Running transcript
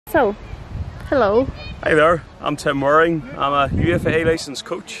So, hello. Hi there, I'm Tim Wareing. I'm a UFA licensed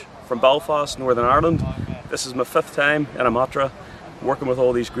coach from Belfast, Northern Ireland. This is my 5th time in Imatralla, working with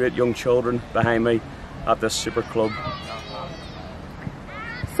all these great young children behind me at this super club.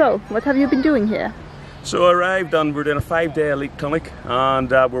 So, what have you been doing here? So I arrived and we're doing a 5-day elite clinic,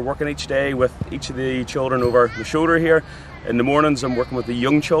 and we're working each day with each of the children over the shoulder here. In the mornings I'm working with the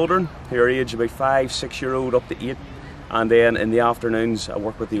young children who are aged about 5-6 year old up to 8, and then in the afternoons I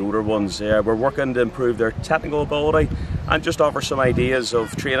work with the older ones. We're working to improve their technical ability and just offer some ideas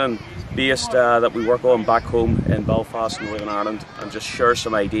of training based that we work on back home in Belfast, Northern Ireland, and just share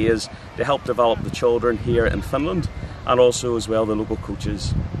some ideas to help develop the children here in Finland and also as well the local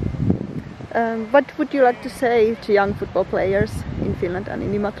coaches. What would you like to say to young football players in Finland and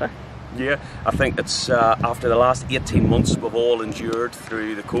in Imatra? Yeah, I think it's after the last 18 months we've all endured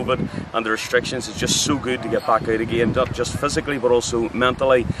through the COVID and the restrictions, it's just so good to get back out again, not just physically but also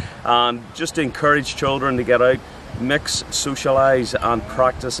mentally, and just to encourage children to get out, mix, socialise and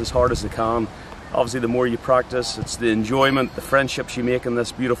practice as hard as they can. Obviously the more you practice, it's the enjoyment, the friendships you make in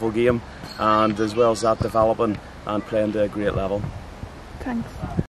this beautiful game, and as well as that developing and playing to a great level. Thanks.